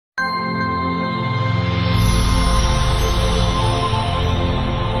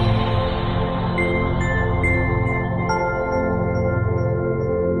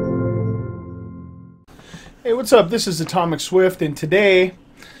what's up? This is AtomiCSwift, and today,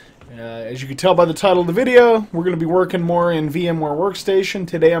 as you can tell by the title of the video, we're going to be working more in VMware Workstation.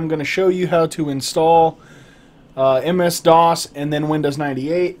 Today I'm going to show you how to install MS-DOS and then Windows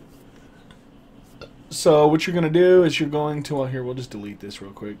 98. So what you're going to do is you're going to, well, here, we'll just delete this real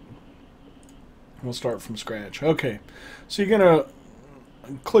quick. We'll start from scratch. Okay, so you're going to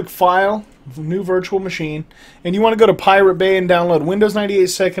click File, New Virtual Machine, and you want to go to Pirate Bay and download Windows 98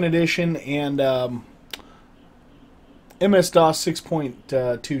 2nd Edition and MS-DOS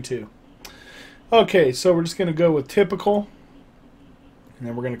 6.22. Okay, so we're just going to go with Typical, and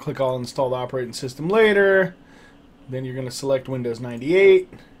then we're going to click I'll install the operating system later. Then you're going to select Windows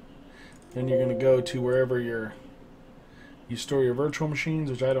 98. Then you're going to go to wherever you store your virtual machines,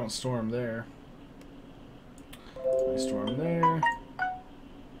 which I don't store them there. I store them there.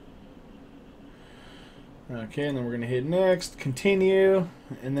 Okay, and then we're going to hit Next, Continue,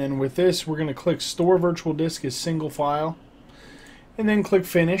 and then with this we're going to click Store Virtual Disk as Single File, and then click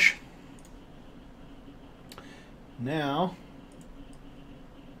Finish. Now,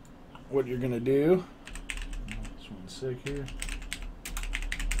 what you're going to do, just one sec here.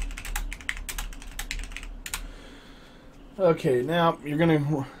 Okay, now you're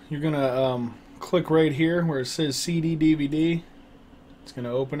gonna click right here where it says CD DVD. It's going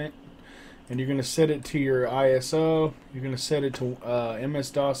to open it. And you're going to set it to your ISO. You're going to set it to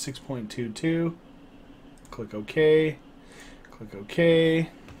MS-DOS 6.22. Click OK. Click OK.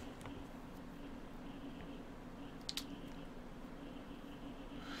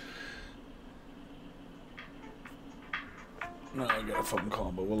 No, I got a phone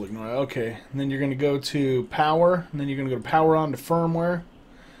call, but we'll ignore it. Okay. And then you're going to go to Power. And then you're going to go to Power on to Firmware.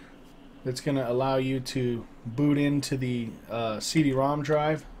 That's going to allow you to boot into the CD-ROM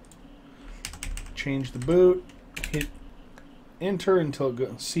drive. Change the boot, hit enter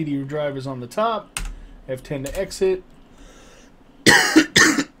until CD drive is on the top, F10 to exit.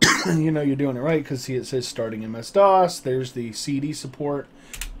 You know you're doing it right because see it says starting MS-DOS. There's the CD support.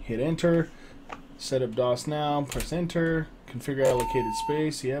 Hit enter, set up DOS now, press enter, configure allocated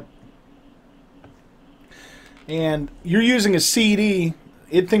space, yep. And you're using a CD,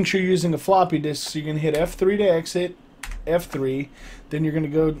 it thinks you're using a floppy disk, so you're going to hit F3 to exit, F3, then you're going to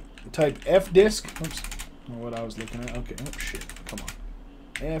go type F disk. Oops, what I was looking at. Okay, oh shit, come on.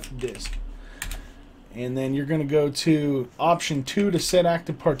 F disk. And then you're going to go to option 2 to set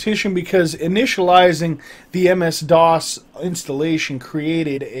active partition because initializing the MS-DOS installation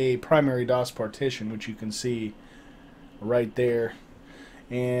created a primary DOS partition, which you can see right there.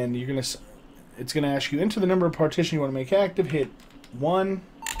 And you're going to, it's going to ask you enter the number of partition you want to make active. Hit 1.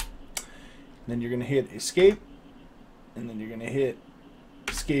 Then you're going to hit escape. And then you're going to hit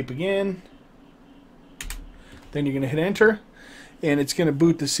escape again, then you're going to hit enter, and it's going to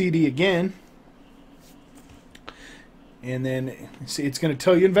boot the CD again, and then see it's going to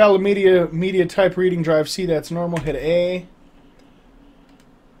tell you invalid media type reading drive C, that's normal. Hit A,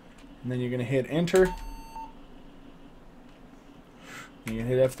 and then you're going to hit enter, and you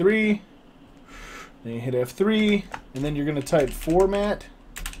hit F3, then you hit F3, and then you're going to type format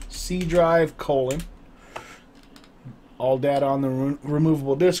C drive : all data on the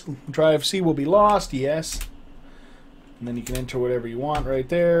removable disk drive C will be lost, yes. And then you can enter whatever you want right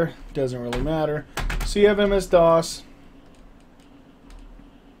there. Doesn't really matter. So you have MS-DOS.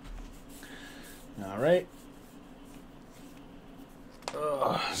 Alright.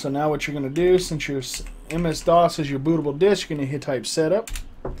 So now what you're going to do, since your MS-DOS is your bootable disk, you're going to hit type setup.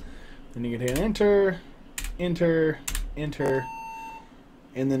 Then you can hit enter, enter, enter.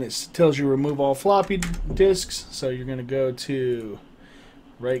 And then it tells you remove all floppy disks. So you're going to go to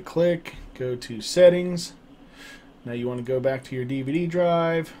right click, go to settings. Now you want to go back to your DVD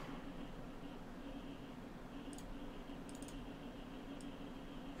drive.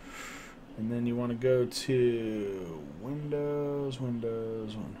 And then you want to go to Windows.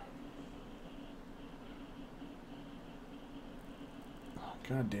 Oh,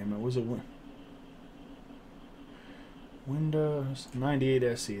 God damn it, was it Windows 98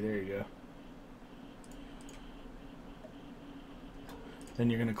 SE, there you go. Then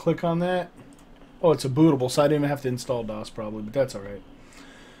you're going to click on that. Oh, it's a bootable, so I didn't even have to install DOS probably, but that's alright.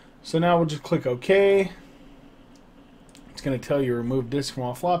 So now we'll just click OK. It's going to tell you remove disk from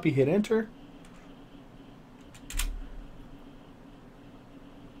all floppy, hit enter.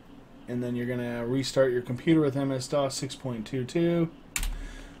 And then you're going to restart your computer with MS-DOS 6.22.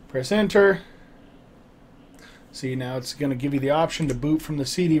 Press enter. See, now it's going to give you the option to boot from the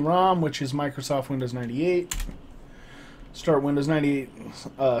CD-ROM, which is Microsoft Windows 98. Start Windows 98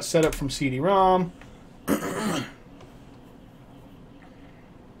 setup from CD-ROM.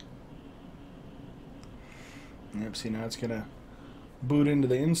 Alright, see now it's going to boot into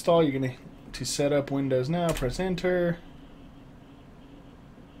the install. You're going to set up Windows now, press enter.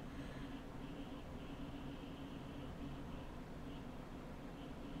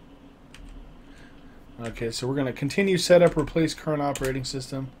 Okay, so we're going to continue setup, replace current operating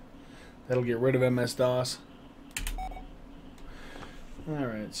system. That'll get rid of MS-DOS.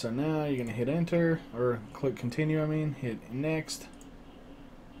 Alright, so now you're going to hit enter, or click continue, hit next.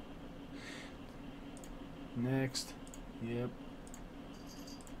 Next. Yep.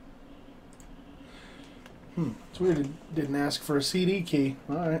 It's weird it didn't ask for a CD key.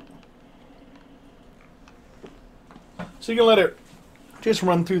 Alright. So you can let it just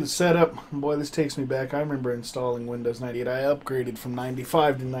run through the setup. Boy, this takes me back. I remember installing Windows 98. I upgraded from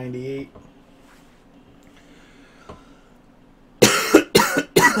 95 to 98.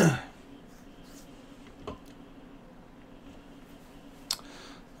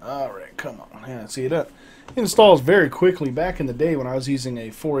 Alright, come on. Yeah, see, it installs very quickly. Back in the day when I was using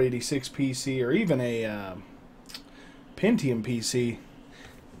a 486 PC or even a Pentium PC,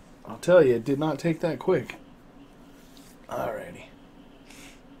 I'll tell you, it did not take that quick. Alrighty.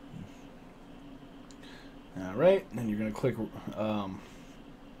 Alright, then you're going to click, so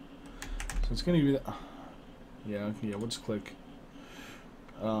it's going to be, yeah, we'll just click,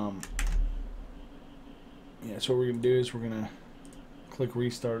 yeah, so what we're going to do is we're going to click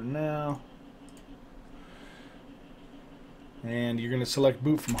restart now, and you're going to select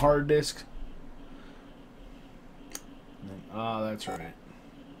boot from hard disk, that's right.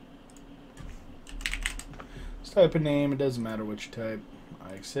 Just type a name, it doesn't matter what you type.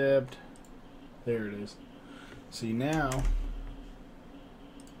 I accept. There it is. See now,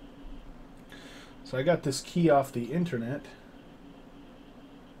 so I got this key off the internet.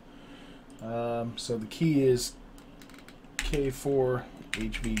 So the key is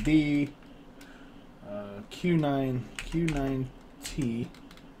K4HVD Q9T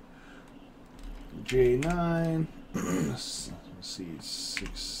J9 let's see,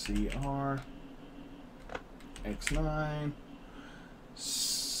 6CR X9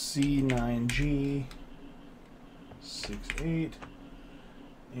 C9G 68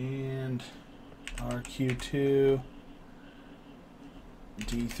 and RQ2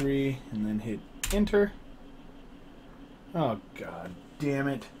 D3, and then hit enter. Oh god damn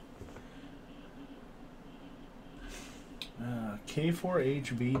it.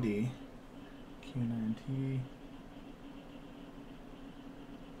 K4HVD Q9T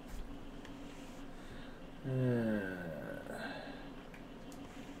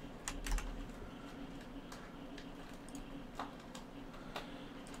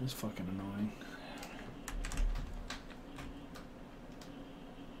It's fucking annoying.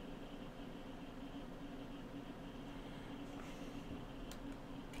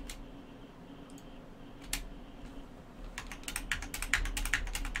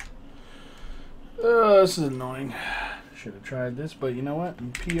 This is annoying. Should have tried this, but you know what?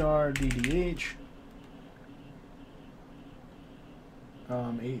 PRDDH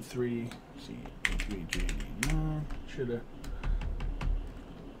 83J9 should have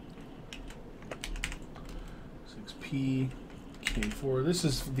 6P K4. This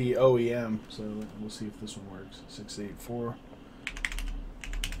is the OEM, so we'll see if this one works. 684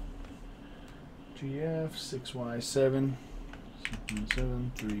 GF 6Y7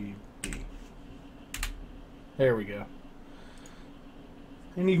 3B. There we go.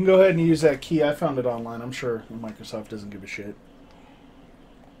 And you can go ahead and use that key. I found it online. I'm sure Microsoft doesn't give a shit.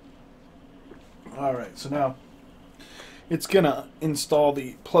 Alright, so now it's going to install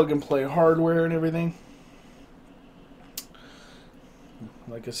the plug-and-play hardware and everything.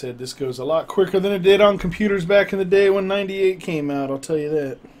 Like I said, this goes a lot quicker than it did on computers back in the day when 98 came out, I'll tell you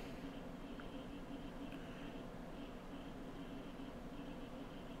that.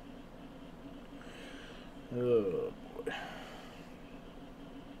 Oh boy.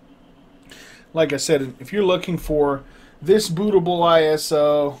 Like I said, if you're looking for this bootable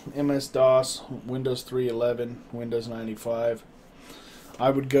ISO, MS-DOS, Windows 3.11, Windows 95, I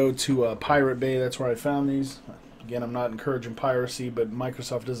would go to Pirate Bay. That's where I found these. Again, I'm not encouraging piracy, but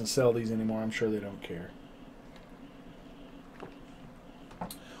Microsoft doesn't sell these anymore. I'm sure they don't care.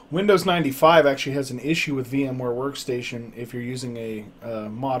 Windows 95 actually has an issue with VMware Workstation if you're using a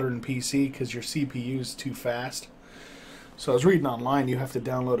modern PC because your CPU is too fast. So I was reading online, you have to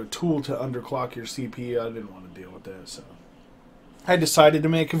download a tool to underclock your CPU. I didn't want to deal with that, so I decided to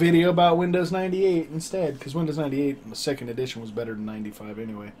make a video about Windows 98 instead, because Windows 98, the second edition, was better than 95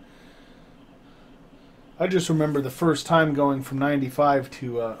 anyway. I just remember the first time going from 95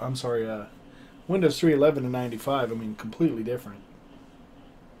 to, Windows 3.11 to 95, I mean, completely different.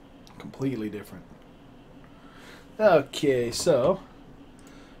 Completely different. Okay, so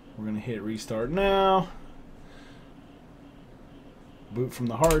we're going to hit restart now. Boot from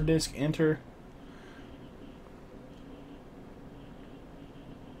the hard disk, enter.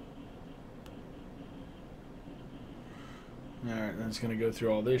 Alright, then it's going to go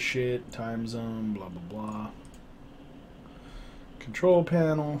through all this shit. Time zone, blah, blah, blah. Control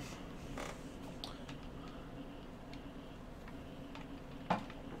panel.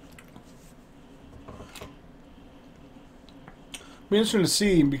 Be interesting to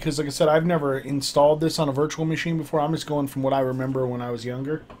see, because like I said, I've never installed this on a virtual machine before. I'm just going from what I remember when I was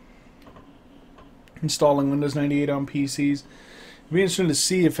younger, installing Windows 98 on PCs. It'd be interesting to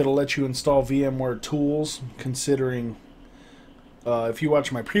see if it'll let you install VMware Tools, considering if you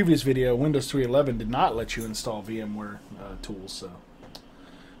watch my previous video, Windows 3.11 did not let you install VMware Tools, so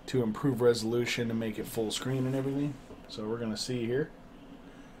to improve resolution and make it full screen and everything. So we're going to see here.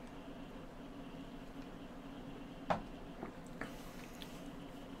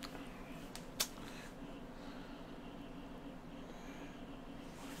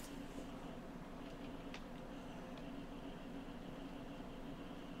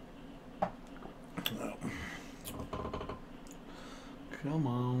 Come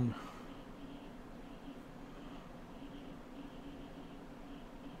on.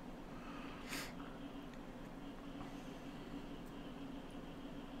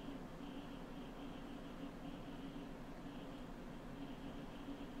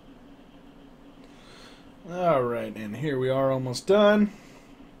 Alright, and here we are, almost done.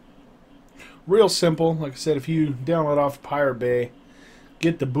 Real simple. Like I said, if you download off Pirate Bay,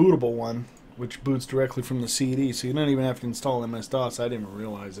 get the bootable one, which boots directly from the CD, so you don't even have to install MS-DOS. I didn't even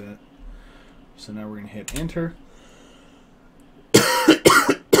realize that. So now we're going to hit enter.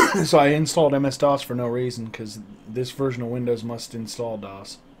 So I installed MS-DOS for no reason, because this version of Windows must install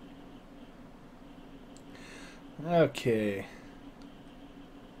DOS. Okay.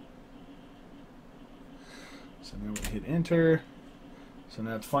 So now we hit enter. So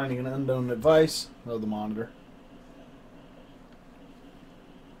now it's finding an unknown device. Oh, the monitor.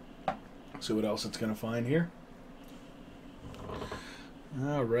 See what else it's going to find here.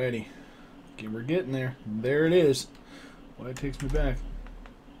 Alrighty. Okay, we're getting there. There it is. Why it takes me back.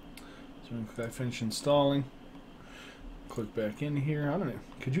 So I finish installing. Click back in here. I don't know.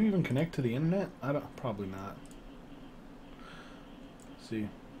 Could you even connect to the internet? I don't. Probably not. Let's see.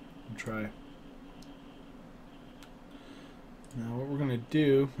 I'll try. Now what we're going to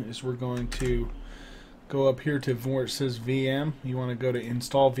do is we're going to go up here to where it says VM. You want to go to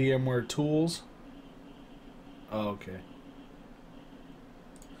install VMware Tools. Oh, okay.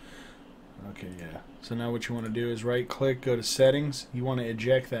 Okay, yeah. So now what you want to do is right click, go to settings. You want to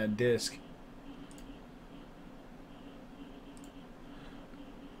eject that disk.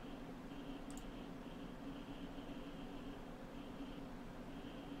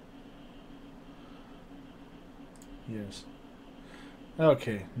 Yes.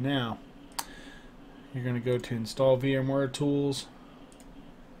 Okay, now you're going to go to install VMware Tools.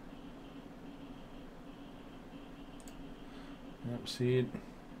 Yep, see it.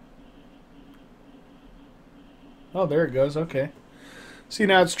 Oh, there it goes. Okay. See,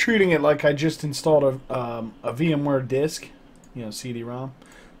 now it's treating it like I just installed a VMware disk, you know, CD-ROM.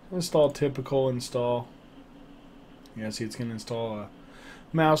 Install typical install. Yeah, see, it's going to install a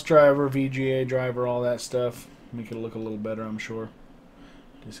mouse driver, VGA driver, all that stuff. Make it look a little better, I'm sure.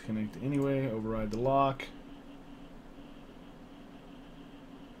 Disconnect anyway, override the lock.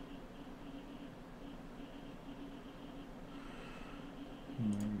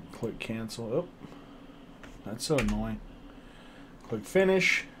 Click cancel. Oh, that's so annoying. Click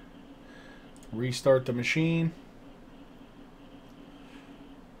finish. Restart the machine.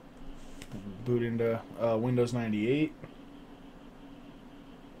 Boot into Windows 98.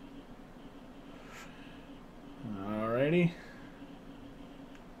 Alrighty.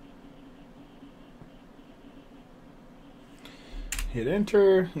 Hit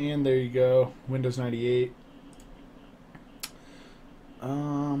enter, and there you go, Windows 98.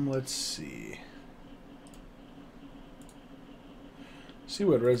 Let's see. See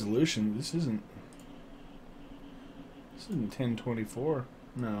what resolution. This isn't 1024.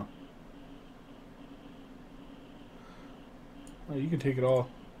 No. Oh, you can take it all.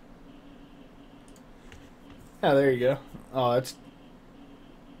 Yeah, there you go. Oh, that's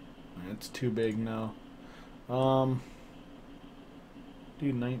too big now. Do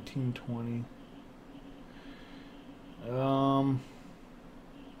 1920.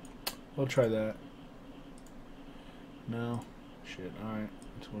 We'll try that. No. Shit. Alright.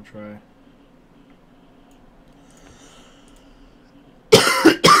 So we'll try.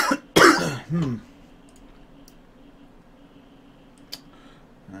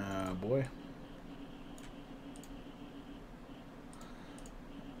 boy.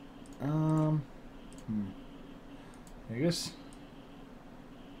 I guess.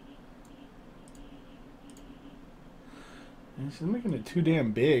 This is making it too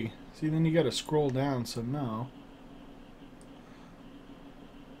damn big. See, then you got to scroll down. So no.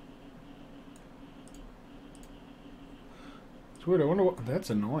 It's weird. I wonder what. That's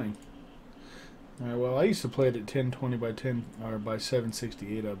annoying. Alright, well, I used to play it at 1020 by 10 or by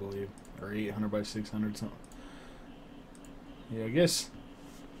 768, I believe, or 800 by 600 something. Yeah, I guess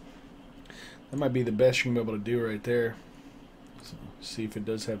that might be the best you can be able to do right there. So, see if it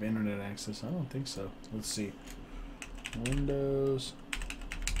does have internet access. I don't think so. Let's see. Windows.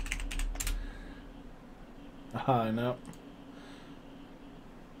 No.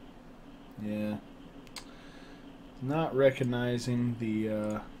 Yeah. Not recognizing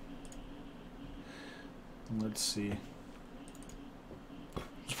the, let's see.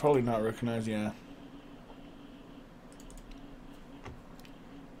 It's probably not recognized, yeah.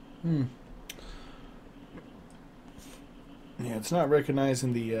 Yeah, it's not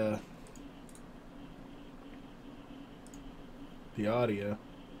recognizing the audio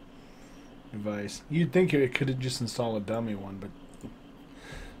device. You'd think it could have just installed a dummy one, but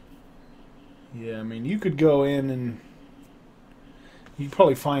yeah, I mean, you could go in and you could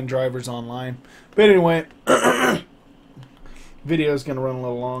probably find drivers online. But anyway, video is going to run a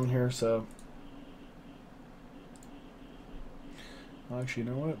little long here, so actually, you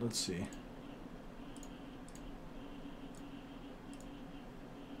know what? Let's see.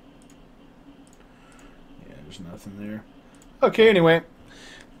 Yeah, there's nothing there. Okay, anyway,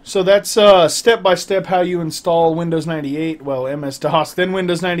 so that's step by step how you install Windows 98, well, MS-DOS, then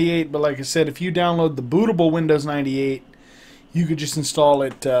Windows 98, but like I said, if you download the bootable Windows 98, you could just install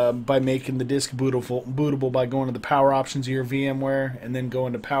it by making the disk bootable by going to the power options of your VMware and then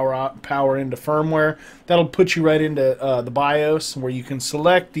going to power into firmware. That'll put you right into the BIOS where you can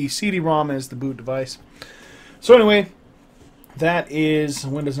select the CD-ROM as the boot device. So anyway, that is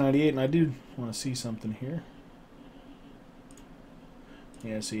Windows 98, and I do want to see something here.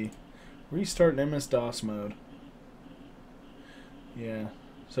 Yeah, see, restart in MS-DOS mode. Yeah,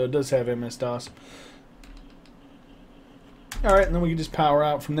 so it does have MS-DOS. Alright, and then we can just power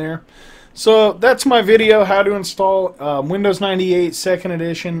out from there. So that's my video, how to install Windows 98 2nd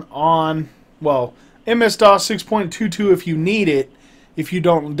edition on, well, MS-DOS 6.22 if you need it, if you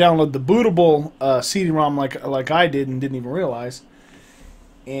don't download the bootable CD-ROM like I did and didn't even realize.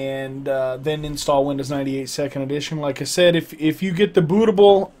 And then install Windows 98 2nd edition. Like I said, if you get the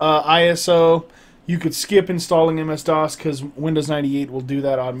bootable ISO, you could skip installing MS-DOS because Windows 98 will do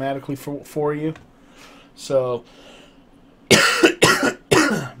that automatically for you. So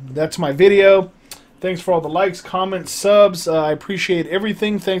that's my video. Thanks for all the likes, comments, subs. I appreciate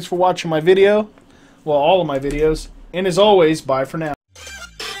everything. Thanks for watching my video. Well, all of my videos. And as always, bye for now.